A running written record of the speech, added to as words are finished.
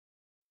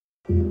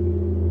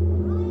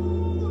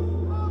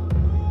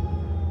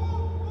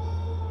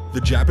The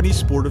Japanese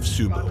sport of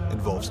sumo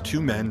involves two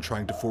men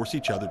trying to force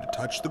each other to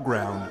touch the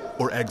ground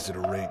or exit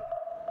a ring.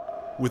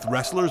 With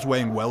wrestlers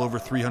weighing well over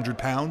 300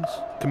 pounds,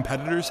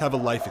 competitors have a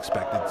life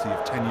expectancy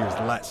of 10 years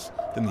less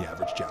than the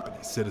average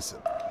Japanese citizen.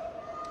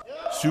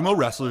 Sumo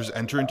wrestlers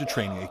enter into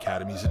training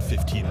academies at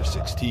 15 or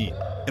 16,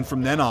 and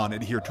from then on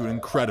adhere to an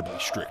incredibly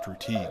strict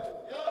routine.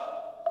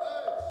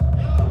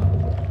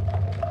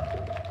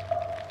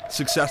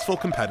 Successful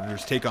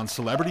competitors take on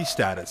celebrity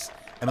status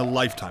and a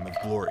lifetime of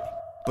glory,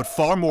 but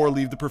far more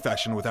leave the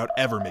profession without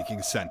ever making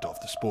a cent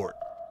off the sport.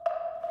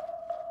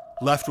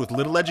 Left with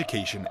little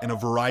education and a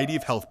variety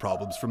of health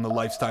problems from the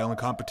lifestyle and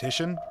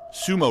competition,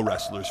 sumo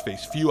wrestlers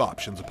face few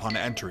options upon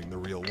entering the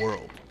real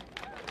world.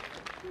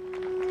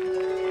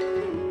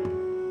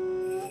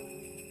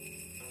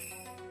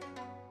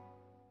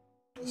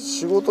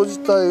 仕事自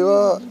体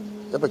は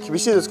やっぱり厳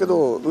しいですけ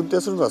ど、運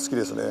転するのは好き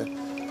ですね。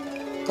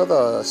ただ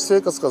私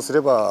生活からすれ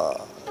ば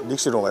力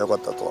士の方が良かっ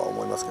たとは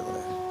思いますけどね。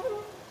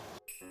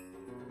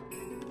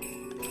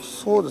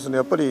そうですね、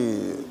やっぱり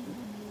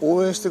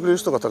応援してくれる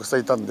人がたくさ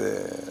んいたん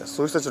で、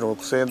そういう人たちの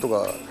声援と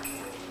か、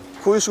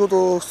こういう仕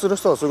事普通の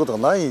人はそういうこと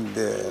がないん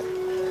で、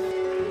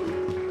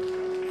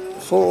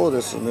そう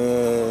です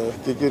ね、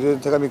激励で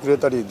手紙くれ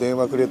たり電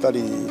話くれた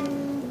り、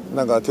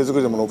なんか手作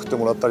りのもの送って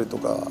もらったりと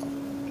か、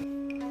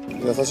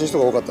優しい人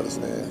が多かったです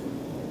ね。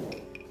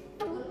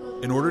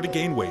In order to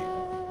gain weight,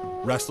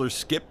 wrestlers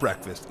skip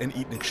breakfast and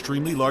eat an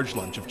extremely large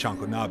lunch of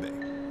chankonabe,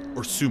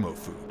 or sumo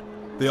food.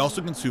 They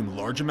also consume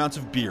large amounts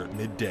of beer at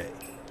midday,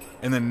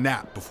 and then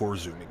nap before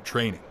resuming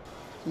training.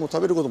 もう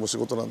食べることも仕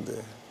事なんで、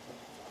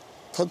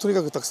とに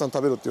かくたくさん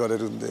食べろって言われ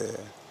るんで、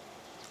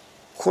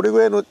これぐ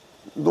らいの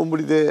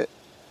丼で、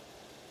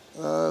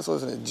そう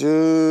ですね、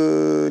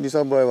12、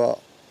13杯は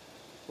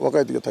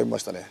若い時は食べま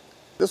したね。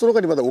で、その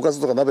他にまだおか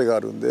ずとか鍋があ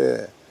るん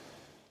で。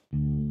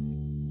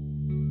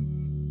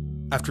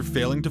After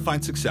failing to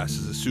find success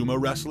as a sumo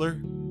wrestler,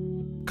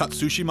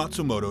 Katsushi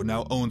Matsumoto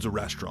now owns a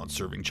restaurant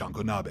serving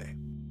chankonabe.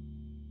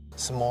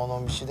 相撲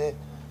の道で、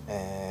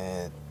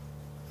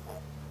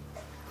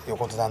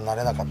横綱にな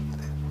れなかっ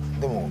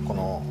たでもこ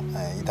の、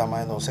板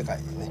前の世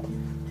界にね、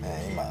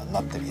今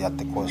なってやっ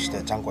てこうし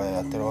てちゃんこ屋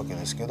やってるわけ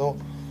ですけど、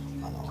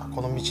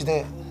この道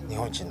で日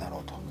本一になろ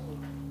うと。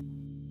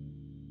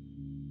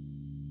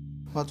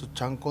まず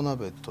ちゃんこ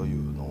鍋とい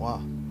うのは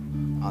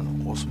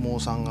お相撲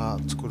さんが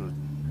作る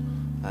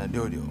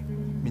料理を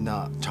みん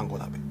なちゃんこ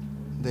鍋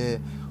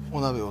で、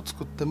お鍋を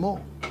作っても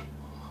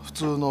普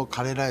通の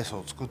カレーライス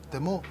を作って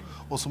も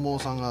お相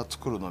撲さんが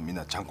作るのをみん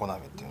なちゃんこ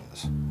鍋っていうんで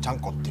す。ちゃん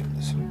こっていうん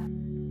ですよ。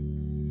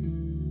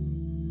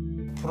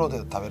プロで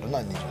食べるの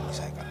は22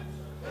歳から、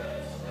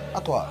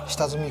あとは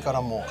下積みか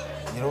らも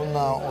いろん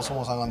なお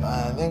相撲さん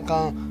が年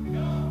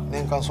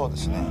間そうで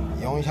すね、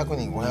400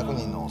人500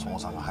人のお相撲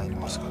さんが入り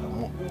ますけど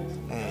も、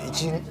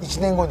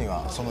1年後に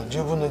はその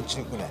10分の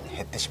1ぐらいに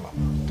減ってしまう。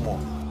もう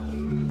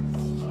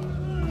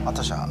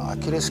私はア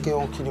キレス腱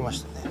を切りま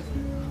してね、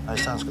あれ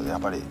したんですけど、や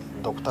っぱり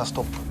ドクタース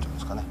トップっていうんで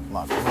すかね、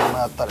まあこのまま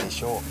やったら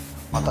一生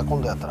また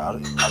今度やったら歩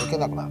け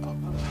なくなると、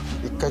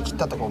一回切っ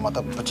たところま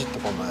たプチって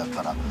今度やっ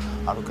たら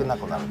歩けな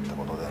くなるって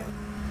ことで。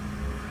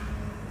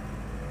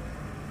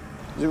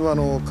自分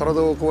は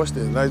体を壊し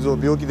て内臓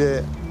病気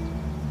で、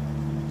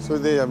それ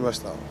でやめまし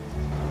た。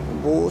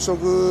暴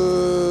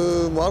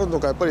食もあるの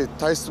か、やっぱり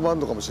体質もある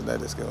のかもしれない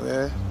ですけど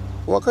ね。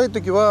若い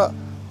時は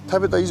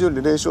食べた以上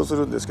に練習をす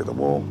るんですけど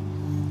も、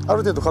ある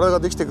程度体が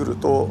できてくる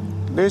と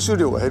練習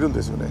量が減るん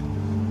ですよね。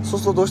そう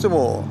するとどうして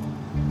も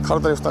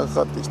体に負担が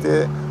かかってき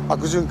て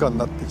悪循環に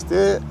なってき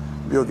て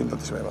病気になっ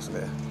てしまいますね。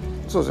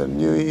そうですね、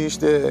入院し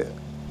て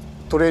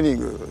トレーニン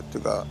グって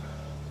いうか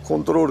コ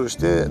ントロールし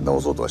て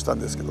治そうとはしたん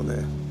ですけど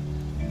ね、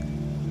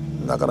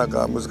なかな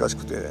か難し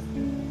くて。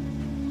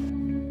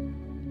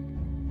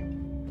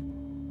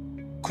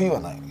悔い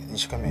はないわけ、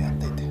一生懸命やっ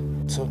ていて、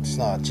す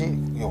なわち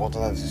横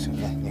綱ですよ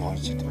ね、日本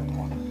一という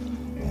のは。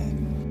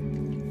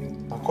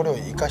これを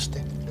生かし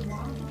て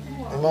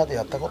今まで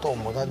やったことを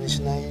無駄に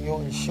しないよ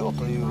うにしよう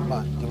という、ま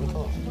あ自分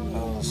と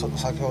の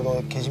先ほ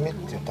どけじめっ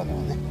て言ったの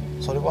はね、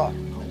それは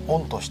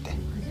恩として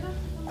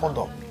今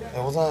度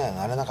横綱には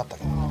なれなかった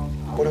けど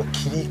これを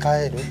切り替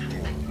えるっていう、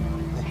ね、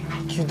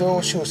軌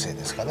道修正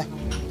ですかね。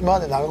今ま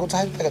で長靴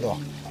履いてたけど、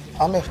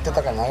雨降って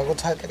たから長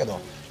靴履いたけど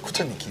靴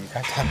に切り替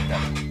えたん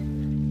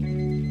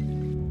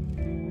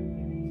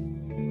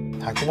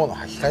だ、履き物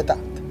履き替えたっ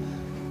て、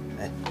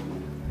ね、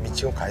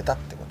道を変えたっ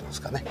てことで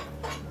すかね。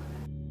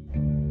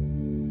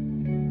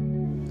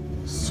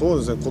そう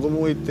ですね、子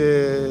供い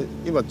て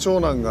今長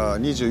男が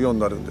24に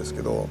なるんです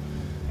けど、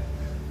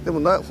でも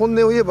本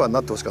音を言えば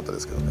なってほしかったで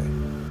すけどね。